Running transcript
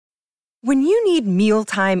When you need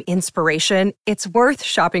mealtime inspiration, it's worth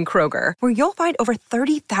shopping Kroger, where you'll find over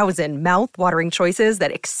 30,000 mouth-watering choices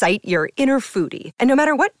that excite your inner foodie. And no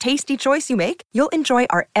matter what tasty choice you make, you'll enjoy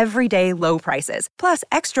our everyday low prices, plus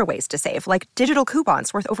extra ways to save, like digital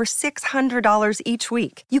coupons worth over $600 each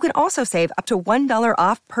week. You can also save up to $1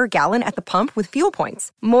 off per gallon at the pump with fuel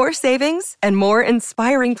points. More savings and more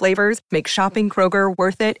inspiring flavors make shopping Kroger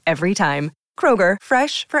worth it every time. Kroger,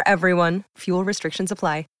 fresh for everyone. Fuel restrictions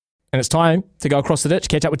apply. And it's time to go across the ditch,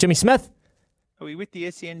 catch up with Jimmy Smith. Are we with the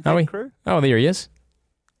SEN crew? Oh, there he is.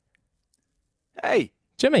 Hey.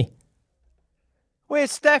 Jimmy.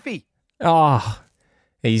 Where's Staffy? Oh,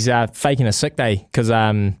 he's faking a sick day because,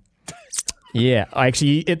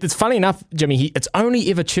 it's funny enough, Jimmy, it's only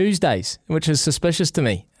ever Tuesdays, which is suspicious to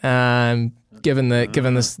me, given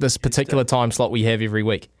this particular time slot we have every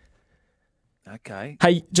week. Okay.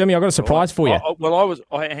 Hey, Jimmy, I've got a surprise for you.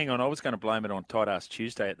 Hang on. I was going to blame it on Tight Ass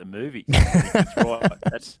Tuesday at the movie. That's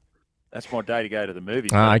right. That's my day to go to the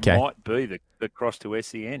movies. Okay. It might be the cross to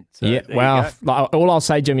SEN. So yeah, well, all I'll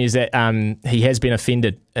say, Jimmy, is that he has been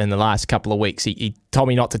offended in the last couple of weeks. He told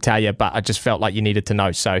me not to tell you, but I just felt like you needed to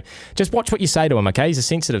know. So just watch what you say to him, okay? He's a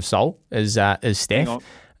sensitive soul, is Steph. Hang on.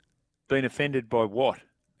 Been offended by what?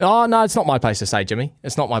 Oh, no, it's not my place to say, Jimmy.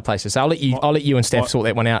 It's not my place to say. I'll let you and Steph sort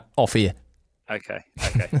that one out off here. Okay.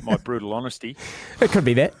 My brutal honesty. It could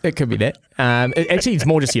be that. Actually, it's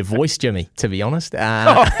more just your voice, Jimmy, to be honest. Jimmy,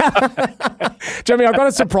 I've got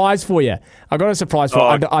a surprise for you. I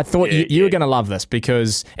thought you were going to love this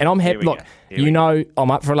because, and I'm happy. Look, I'm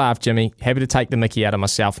up for a laugh, Jimmy. Happy to take the mickey out of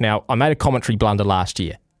myself. Now, I made a commentary blunder last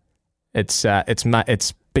year. It's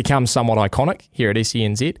become somewhat iconic here at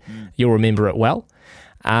SENZ. You'll remember it well.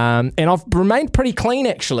 And I've remained pretty clean,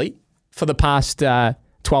 actually, for the past 12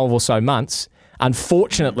 or so months.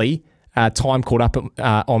 Unfortunately, time caught up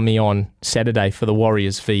on me on Saturday for the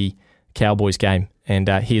Warriors v Cowboys game, and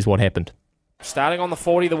here's what happened. Starting on the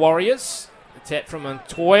 40, the Warriors. The tap from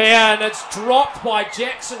Montoya, and it's dropped by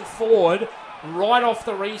Jackson Ford right off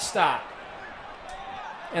the restart.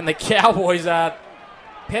 And the Cowboys are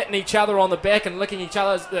patting each other on the back and licking each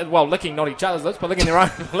other's, licking not each other's lips, but licking their own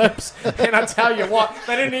lips. And I tell you what,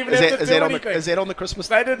 they didn't even have to do anything. Is that on the Christmas?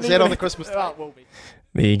 They didn't. Is that on the Christmas? Oh, it will be.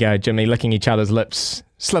 There you go, Jimmy, licking each other's lips.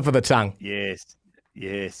 Slip of the tongue. Yes.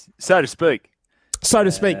 So to speak.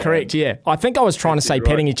 Correct, yeah. I think I was trying to say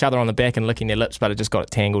patting each other on the back and licking their lips, but it just got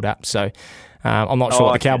it tangled up. So I'm not sure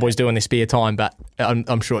what the Cowboys do in their spare time, but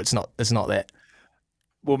I'm sure it's not that.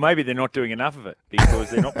 Well, maybe they're not doing enough of it because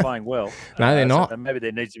they're not playing well. No, they're not. So maybe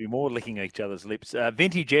there needs to be more licking each other's lips.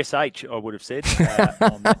 Vintage SH, I would have said.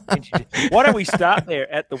 Why don't we start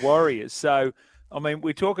there at the Warriors? So, I mean,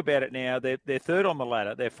 we talk about it now. They're third on the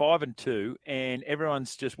ladder. They're 5-2, and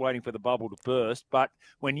everyone's just waiting for the bubble to burst. But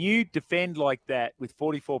when you defend like that with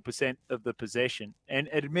 44% of the possession,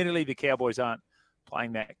 and admittedly the Cowboys aren't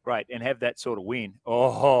playing that great, and have that sort of win,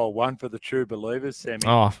 one for the true believers, Sammy.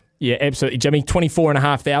 Oh, yeah, absolutely. Jimmy,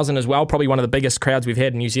 24,500 as well, probably one of the biggest crowds we've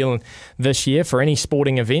had in New Zealand this year for any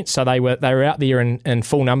sporting event. So they were out there in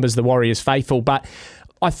full numbers, the Warriors faithful. But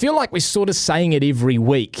I feel like we're sort of saying it every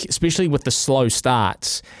week, especially with the slow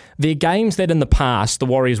starts. They're games that in the past the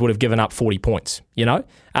Warriors would have given up 40 points, you know?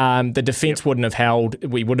 The defence wouldn't have held.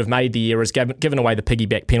 We would have made the errors, given away the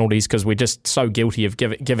piggyback penalties because we're just so guilty of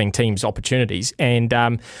giving teams opportunities. And,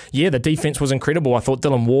 the defence was incredible. I thought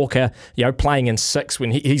Dylan Walker, playing in 6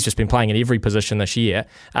 when he's just been playing in every position this year,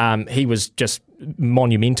 he was just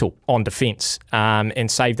monumental on defence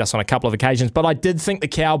and saved us on a couple of occasions. But I did think the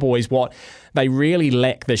Cowboys, what they really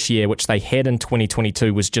lack this year, which they had in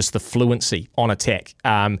 2022, was just the fluency on attack.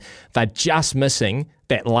 They're just missing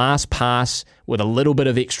that last pass with a little bit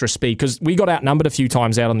of extra speed because we got outnumbered a few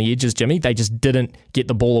times out on the edges, Jimmy. They just didn't get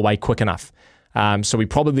the ball away quick enough. So we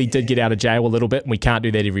probably did get out of jail a little bit, and we can't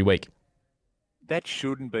do that every week. That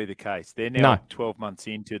shouldn't be the case. They're now 12 months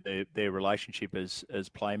into their relationship as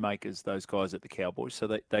playmakers, those guys at the Cowboys.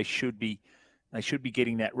 So they should be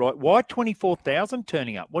getting that right. Why 24,000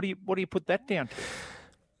 turning up? What do you put that down to?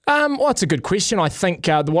 Well, that's a good question. I think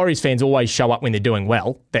the Warriors fans always show up when they're doing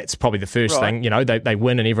well. That's probably the first thing. They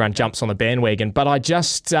win and everyone jumps on the bandwagon. But I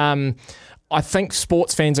just... I think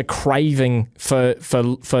sports fans are craving for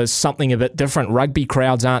something a bit different. Rugby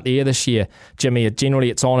crowds aren't there this year, Jimmy. Generally,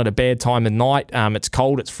 it's on at a bad time of night. It's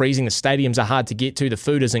cold, it's freezing, the stadiums are hard to get to, the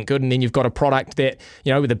food isn't good, and then you've got a product that,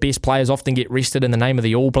 where the best players often get rested in the name of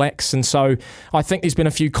the All Blacks. And so I think there's been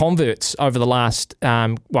a few converts over the last,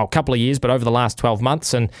 couple of years, but over the last 12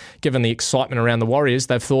 months, and given the excitement around the Warriors,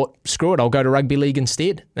 they've thought, screw it, I'll go to rugby league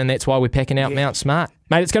instead. And that's why we're packing out Mount Smart.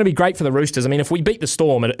 Mate, it's going to be great for the Roosters. I mean, if we beat the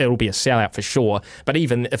Storm, it'll be a sellout for sure. But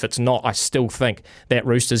even if it's not, I still think that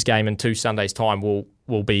Roosters game in 2 Sundays' time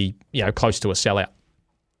will be close to a sellout.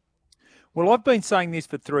 Well, I've been saying this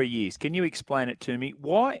for 3 years. Can you explain it to me?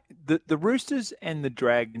 Why the Roosters and the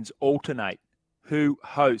Dragons alternate who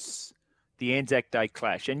hosts the Anzac Day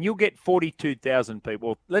clash? And you'll get 42,000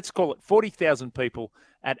 people, let's call it 40,000 people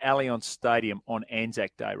at Allianz Stadium on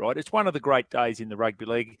Anzac Day, right? It's one of the great days in the rugby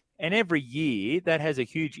league. And every year, that has a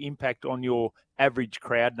huge impact on your average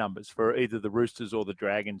crowd numbers for either the Roosters or the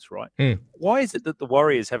Dragons, right? Why is it that the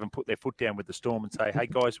Warriors haven't put their foot down with the Storm and say, hey,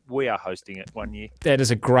 guys, we are hosting it one year? That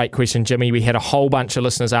is a great question, Jimmy. We had a whole bunch of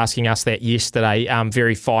listeners asking us that yesterday,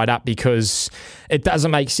 very fired up because it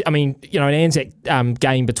doesn't make sense. I mean, an Anzac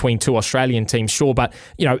game between 2 Australian teams, sure, but,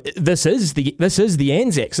 this is the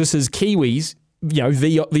Anzacs. This is Kiwis.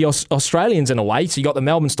 The Australians in a way. So you got the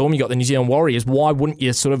Melbourne Storm, you got the New Zealand Warriors. Why wouldn't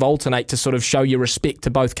you sort of alternate to sort of show your respect to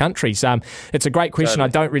both countries? It's a great question. Totally.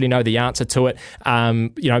 I don't really know the answer to it.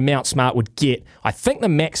 Mount Smart would get, I think the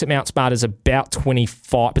max at Mount Smart is about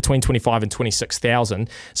between 25 and 26,000.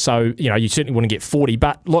 So, you certainly wouldn't get 40.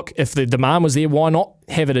 But look, if the demand was there, why not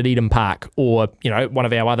have it at Eden Park or, one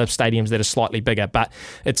of our other stadiums that are slightly bigger? But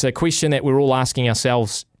it's a question that we're all asking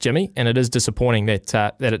ourselves, Jimmy, and it is disappointing that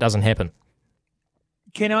it doesn't happen.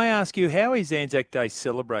 Can I ask you, how is Anzac Day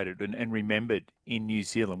celebrated and remembered in New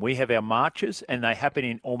Zealand? We have our marches, and they happen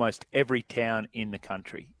in almost every town in the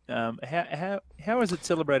country. How is it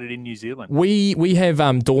celebrated in New Zealand? We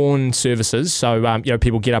have dawn services, so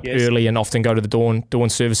people get up early and often go to the dawn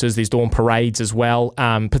services. There's dawn parades as well,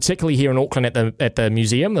 particularly here in Auckland at the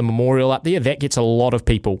museum, the memorial up there. That gets a lot of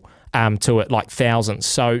people to it, like thousands.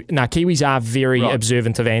 So Kiwis are very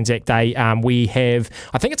observant of Anzac Day. We have,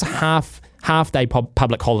 I think it's a half-day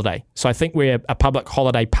public holiday. So I think we're a public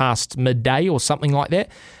holiday past midday or something like that.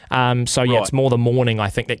 It's more the morning, I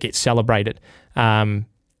think, that gets celebrated.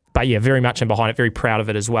 But very much in behind it, very proud of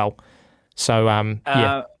it as well. So,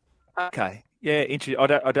 Okay. Yeah, interesting.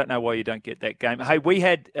 I don't know why you don't get that game. Hey, we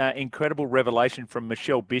had incredible revelation from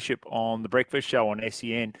Michelle Bishop on The Breakfast Show on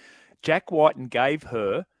SEN. Jack Whiten gave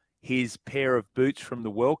her his pair of boots from the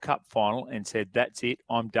World Cup final and said, that's it,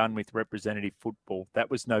 I'm done with representative football.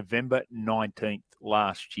 That was November 19th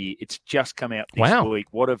last year. It's just come out this week.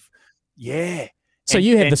 So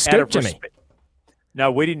you had the scoop, Jimmy?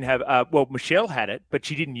 No, we didn't have, Michelle had it, but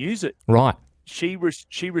she didn't use it. Right. She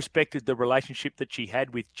respected the relationship that she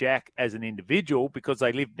had with Jack as an individual because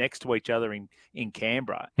they lived next to each other in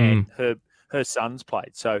Canberra and her sons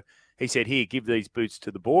played. So he said, here, give these boots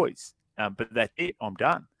to the boys. But that's it, I'm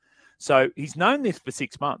done. So he's known this for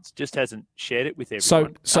 6 months, just hasn't shared it with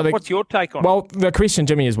everyone. So what's your take on it? Well, the question,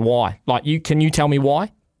 Jimmy, is why? Can you tell me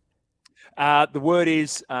why? The word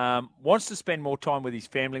is wants to spend more time with his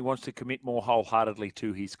family, wants to commit more wholeheartedly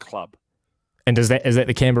to his club. And is that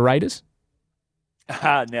the Canberra Raiders?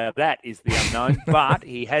 Now that is the unknown, but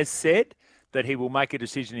he has said that he will make a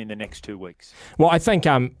decision in the next 2 weeks. Well, I think,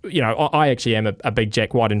 I actually am a big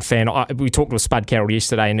Jack Whiten fan. We talked with Spud Carroll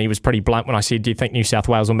yesterday, and he was pretty blunt when I said, do you think New South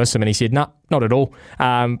Wales will miss him? And he said, no, not at all.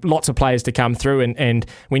 Lots of players to come through, and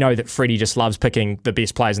we know that Freddie just loves picking the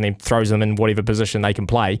best players and then throws them in whatever position they can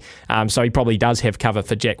play. So he probably does have cover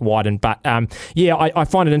for Jack Whiten. But, I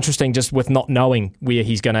find it interesting just with not knowing where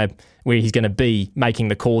he's going to be making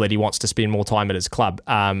the call that he wants to spend more time at his club.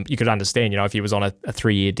 You could understand, if he was on a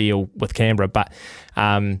 3-year deal with Canberra. But,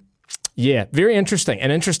 very interesting.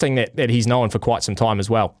 And interesting that he's known for quite some time as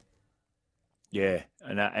well. Yeah,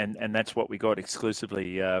 and that's what we got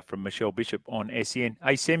exclusively from Michelle Bishop on SEN.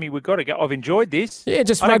 Hey, Sammy, we've got to go. I've enjoyed this. Yeah,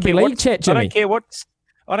 just rugby league chat, Jimmy.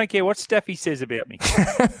 I don't care what Staffy says about me.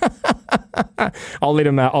 I'll let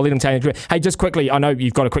him tell you. Hey, just quickly, I know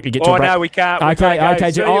you've got to quickly get to a break. No, we can't. Okay,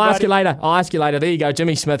 I'll ask you later. There you go,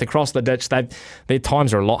 Jimmy Smith across the ditch. Their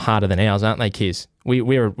times are a lot harder than ours, aren't they, Kez?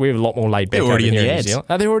 We're a lot more laid back. They're already in the ads.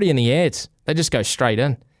 They're already in the ads. They just go straight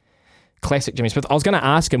in. Classic Jimmy Smith. I was going to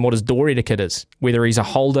ask him what his door etiquette is, whether he's a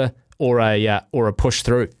holder or a push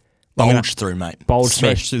through. Bulge through, mate.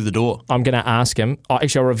 Smash through the door. I'm going to ask him.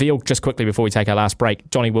 I'll reveal just quickly before we take our last break.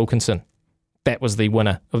 Johnny Wilkinson. That was the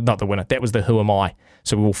winner. Not the winner. That was the Who Am I.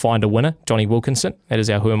 So we will find a winner. Johnny Wilkinson. That is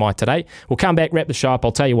our Who Am I today. We'll come back, wrap the show up.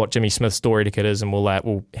 I'll tell you what Jimmy Smith's story etiquette is, and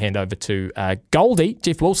we'll hand over to Goldie,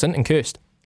 Jeff Wilson, and Kirst.